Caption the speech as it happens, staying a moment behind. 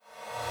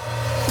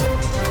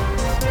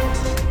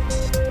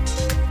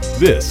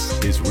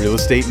This is Real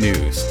Estate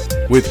News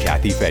with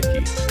Kathy Fettke.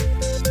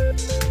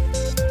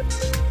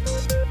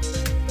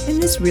 In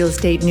this Real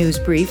Estate News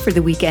brief for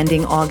the week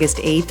ending August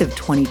 8th of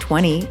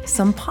 2020,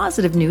 some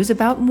positive news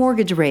about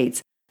mortgage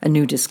rates, a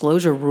new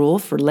disclosure rule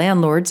for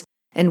landlords,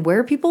 and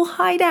where people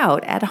hide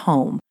out at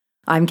home.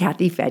 I'm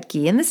Kathy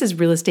Fettke, and this is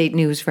Real Estate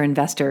News for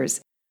Investors.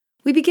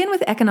 We begin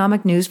with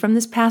economic news from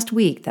this past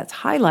week that's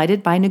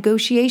highlighted by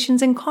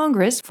negotiations in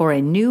Congress for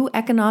a new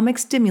economic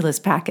stimulus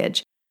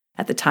package.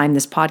 At the time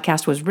this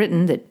podcast was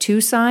written, the two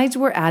sides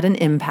were at an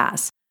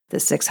impasse. The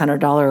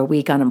 $600 a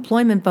week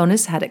unemployment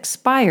bonus had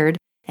expired,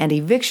 and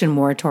eviction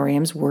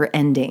moratoriums were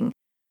ending.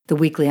 The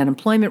weekly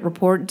unemployment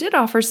report did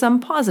offer some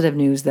positive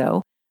news,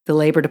 though. The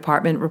Labor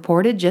Department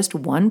reported just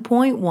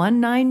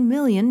 1.19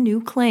 million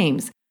new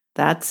claims.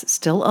 That's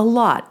still a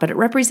lot, but it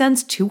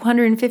represents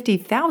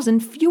 250,000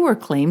 fewer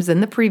claims than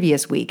the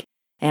previous week,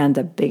 and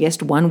the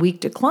biggest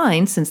one-week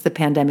decline since the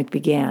pandemic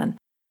began.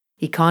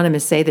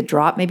 Economists say the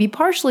drop may be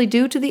partially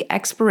due to the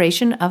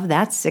expiration of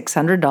that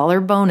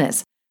 $600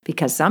 bonus,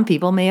 because some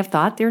people may have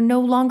thought they're no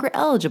longer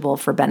eligible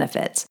for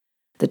benefits.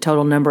 The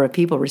total number of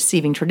people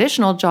receiving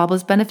traditional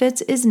jobless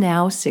benefits is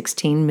now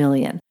 16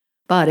 million.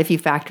 But if you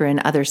factor in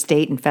other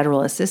state and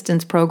federal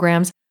assistance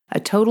programs,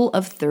 a total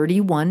of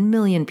 31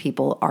 million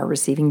people are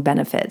receiving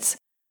benefits.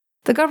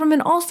 The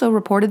government also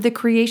reported the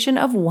creation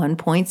of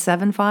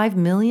 1.75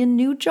 million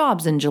new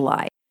jobs in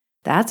July.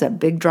 That's a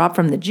big drop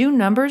from the June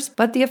numbers,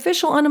 but the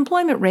official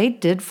unemployment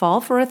rate did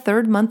fall for a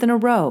third month in a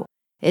row.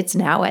 It's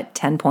now at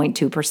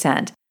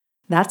 10.2%.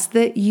 That's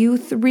the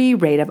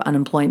U3 rate of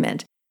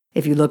unemployment.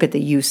 If you look at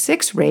the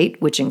U6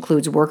 rate, which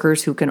includes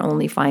workers who can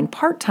only find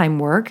part-time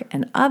work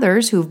and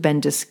others who've been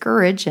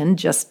discouraged and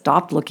just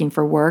stopped looking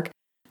for work,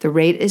 the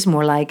rate is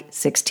more like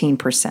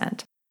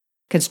 16%.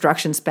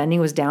 Construction spending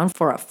was down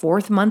for a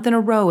fourth month in a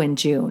row in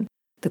June.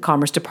 The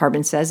Commerce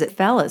Department says it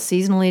fell at a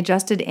seasonally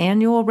adjusted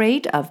annual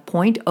rate of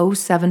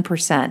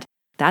 0.07%.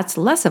 That's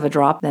less of a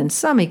drop than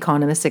some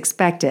economists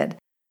expected.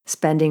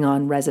 Spending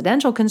on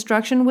residential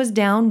construction was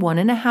down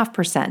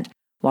 1.5%,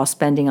 while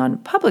spending on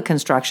public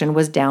construction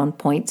was down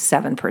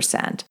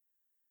 0.7%.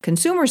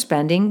 Consumer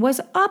spending was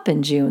up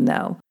in June,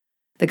 though.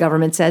 The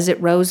government says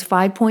it rose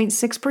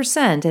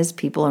 5.6% as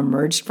people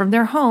emerged from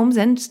their homes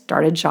and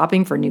started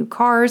shopping for new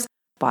cars,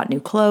 bought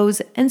new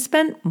clothes, and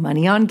spent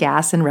money on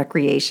gas and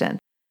recreation.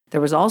 There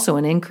was also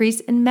an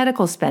increase in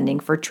medical spending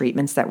for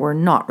treatments that were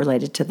not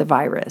related to the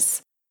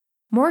virus.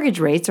 Mortgage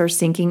rates are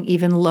sinking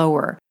even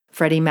lower.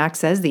 Freddie Mac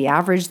says the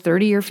average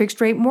 30-year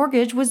fixed-rate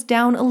mortgage was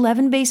down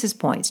 11 basis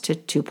points to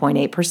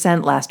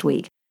 2.8% last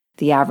week.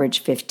 The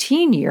average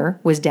 15-year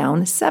was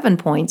down 7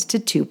 points to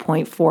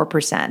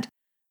 2.4%.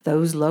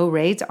 Those low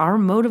rates are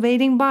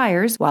motivating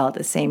buyers, while at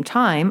the same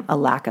time, a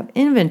lack of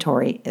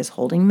inventory is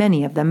holding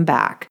many of them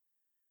back.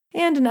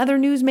 And in other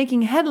news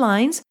making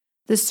headlines,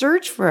 the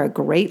search for a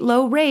great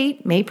low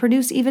rate may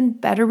produce even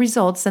better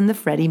results than the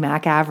Freddie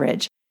Mac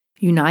average.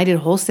 United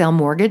Wholesale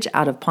Mortgage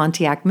out of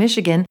Pontiac,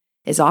 Michigan,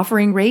 is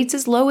offering rates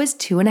as low as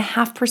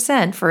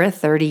 2.5% for a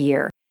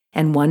 30-year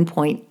and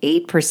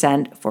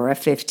 1.8% for a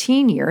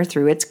 15-year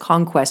through its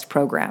Conquest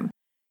program.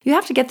 You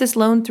have to get this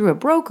loan through a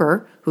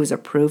broker who's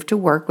approved to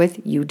work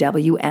with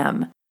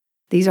UWM.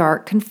 These are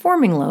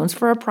conforming loans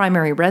for a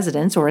primary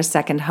residence or a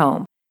second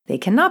home. They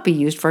cannot be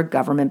used for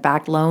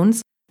government-backed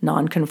loans,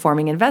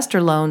 non-conforming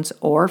investor loans,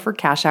 or for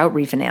cash-out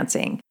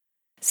refinancing.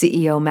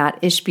 CEO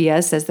Matt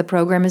Ishbia says the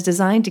program is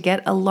designed to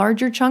get a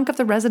larger chunk of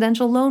the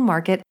residential loan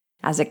market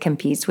as it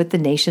competes with the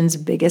nation's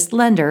biggest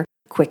lender,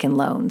 Quicken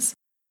Loans.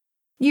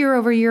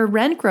 Year-over-year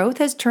rent growth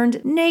has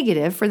turned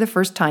negative for the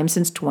first time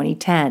since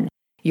 2010.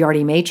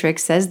 Yardi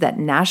Matrix says that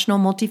national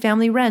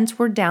multifamily rents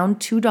were down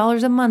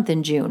 $2 a month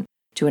in June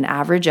to an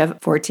average of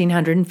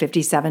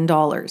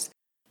 $1,457.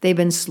 They've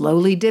been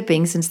slowly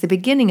dipping since the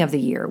beginning of the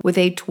year, with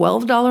a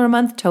 $12 a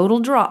month total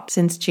drop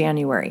since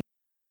January.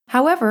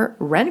 However,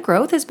 rent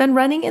growth has been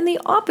running in the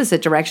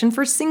opposite direction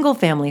for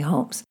single-family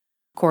homes.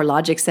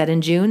 CoreLogic said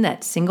in June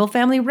that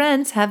single-family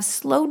rents have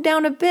slowed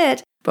down a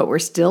bit, but were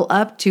still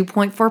up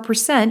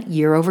 2.4%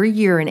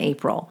 year-over-year in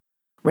April.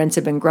 Rents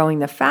have been growing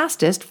the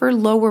fastest for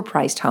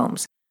lower-priced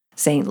homes.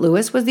 St.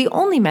 Louis was the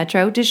only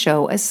metro to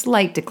show a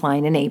slight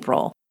decline in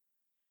April.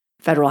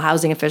 Federal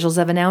housing officials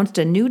have announced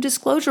a new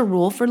disclosure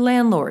rule for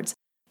landlords.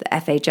 The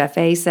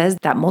FHFA says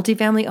that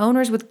multifamily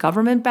owners with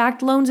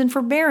government-backed loans and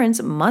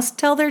forbearance must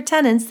tell their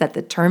tenants that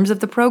the terms of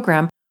the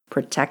program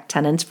protect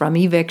tenants from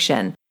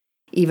eviction.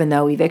 Even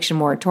though eviction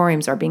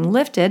moratoriums are being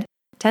lifted,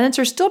 tenants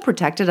are still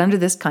protected under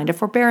this kind of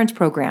forbearance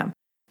program.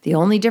 The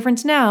only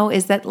difference now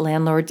is that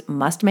landlords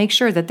must make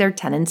sure that their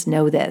tenants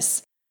know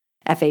this.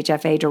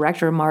 FHFA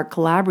Director Mark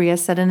Calabria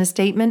said in a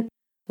statement,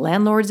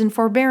 "Landlords in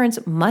forbearance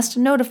must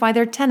notify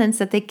their tenants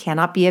that they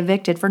cannot be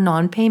evicted for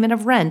non-payment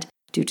of rent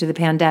due to the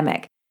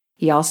pandemic."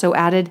 He also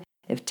added,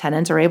 if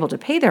tenants are able to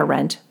pay their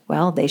rent,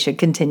 well, they should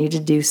continue to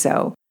do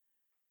so.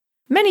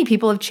 Many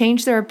people have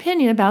changed their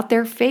opinion about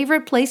their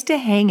favorite place to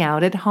hang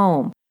out at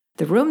home.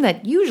 The room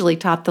that usually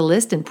topped the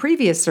list in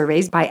previous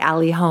surveys by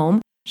Alley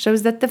Home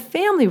shows that the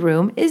family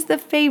room is the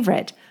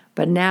favorite,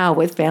 But now,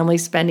 with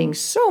families spending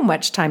so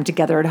much time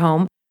together at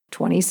home,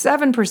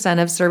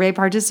 27% of survey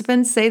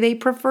participants say they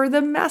prefer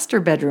the master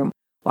bedroom,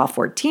 while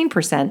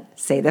 14%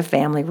 say the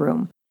family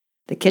room.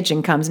 The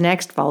kitchen comes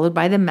next, followed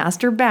by the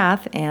master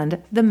bath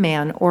and the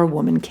man or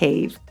woman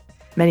cave.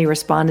 Many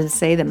respondents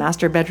say the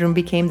master bedroom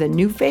became the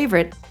new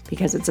favorite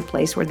because it's a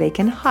place where they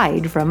can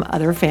hide from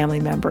other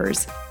family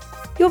members.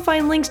 You'll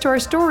find links to our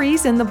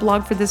stories in the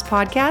blog for this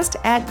podcast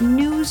at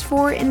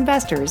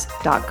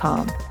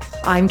newsforinvestors.com.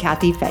 I'm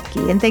Kathy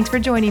Fettke, and thanks for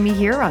joining me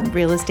here on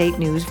Real Estate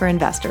News for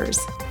Investors.